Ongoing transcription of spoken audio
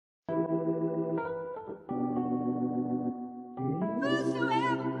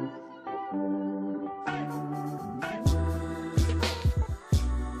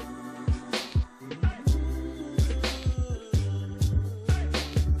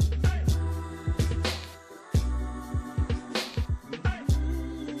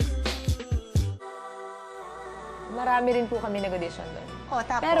Marami rin po kami nag-audition doon. Oh,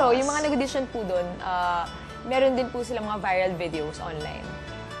 tapos? Pero yung mga nag-audition po doon, meron din po silang mga viral videos online.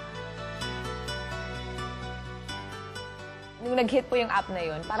 Nung nag-hit po yung app na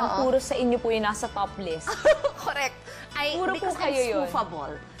yun, parang puro sa inyo po yung nasa top list. Correct. Puro po kayo yun.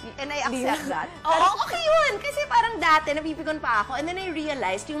 Spoofable. And I accept that. Oo, okay yun. Kasi parang dati, napipigon pa ako. And then I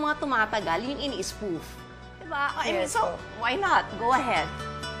realized yung mga tumatagal, yung ini-spoof. Diba? I mean, so, why not? Go ahead.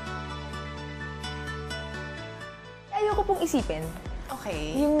 Ayoko pong isipin.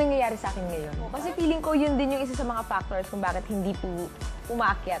 Okay. Yung nangyayari sa akin ngayon. Kasi feeling ko yun din yung isa sa mga factors kung bakit hindi po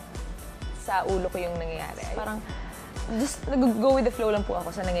umaakyat sa ulo ko yung nangyayari. Parang, just nag-go with the flow lang po ako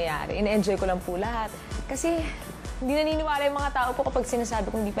sa nangyayari. In-enjoy ko lang po lahat. Kasi, hindi naniniwala yung mga tao po kapag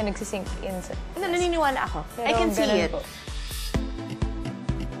sinasabi kong hindi pa nagsisink in. Naniniwala ako. Pero I can see it. Po.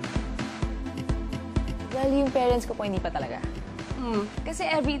 Well, yung parents ko po hindi pa talaga. Kasi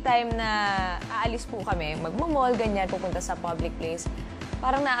every time na aalis po kami, magmamall, ganyan, pupunta sa public place,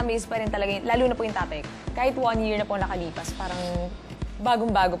 parang na-amaze pa rin talaga, lalo na po yung tatay. Kahit 1 year na po nakalipas, parang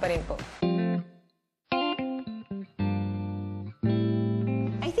bagong-bago pa rin po.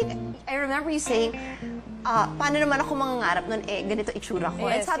 I remember you saying, paano naman ako mangangarap nun, ganito itsura ko.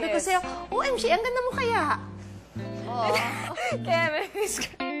 Yes, And sabi ko sa'yo, OMG, ang ganda mo kaya. Oh. Kaya miss ko.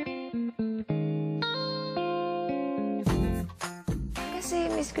 Kasi,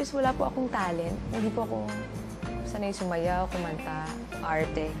 Miss Kris, wala po akong talent. Hindi po ako sanay sumayaw, kumanta,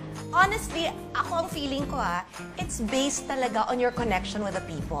 arte. Honestly, ako ang feeling ko it's based talaga on your connection with the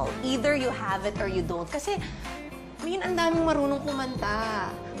people. Either you have it or you don't. Kasi, ang daming marunong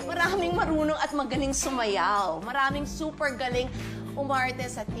kumanta. Maraming marunong at magaling sumayaw. Maraming super galing umarte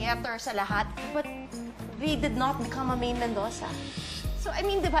sa theater, sa lahat. But they did not become a Maine Mendoza. So, I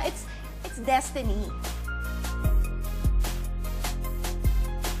mean, diba, it's destiny.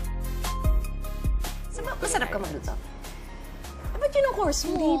 Masarap ka magluto. Ba't yun ang course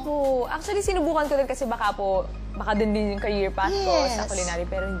mo? Hindi po. Actually, sinubukan ko din kasi baka din yung career path ko sa culinary,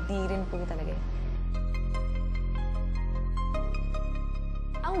 pero hindi rin po talaga.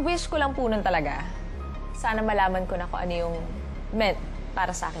 Ang wish ko lang po nun talaga, sana malaman ko na kung ano yung meant para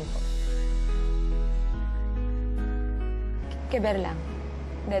sa akin po. Keber lang.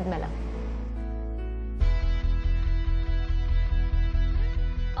 Deadma lang.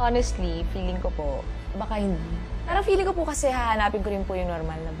 Honestly, feeling ko po, baka hindi. Parang feeling ko po kasi hahanapin ko rin po yung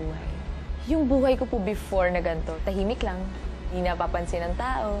normal na buhay. Yung buhay ko po before na ganito, tahimik lang, hindi napapansin ng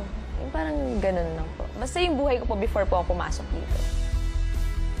tao. Yung parang ganun lang po. Basta yung buhay ko po before po ako pumasok dito.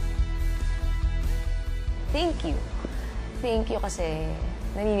 Thank you. Thank you kasi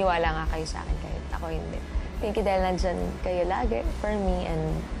naniniwala nga kayo sa akin kahit ako hindi. Thank you dahil nandyan kayo lagi for me and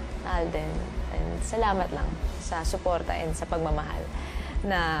Alden. And salamat lang sa suporta and sa pagmamahal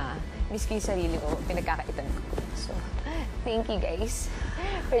na miski yung sarili ko, pinagkakaitan ko. So, thank you guys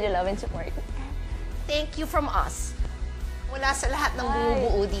for the love and support. Thank you from us. Mula sa lahat ng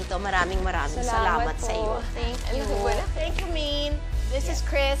bumubuo dito, maraming salamat sa iyo. Thank you. Thank you, Maine. This is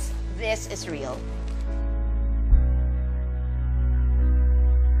Kris. This is Real.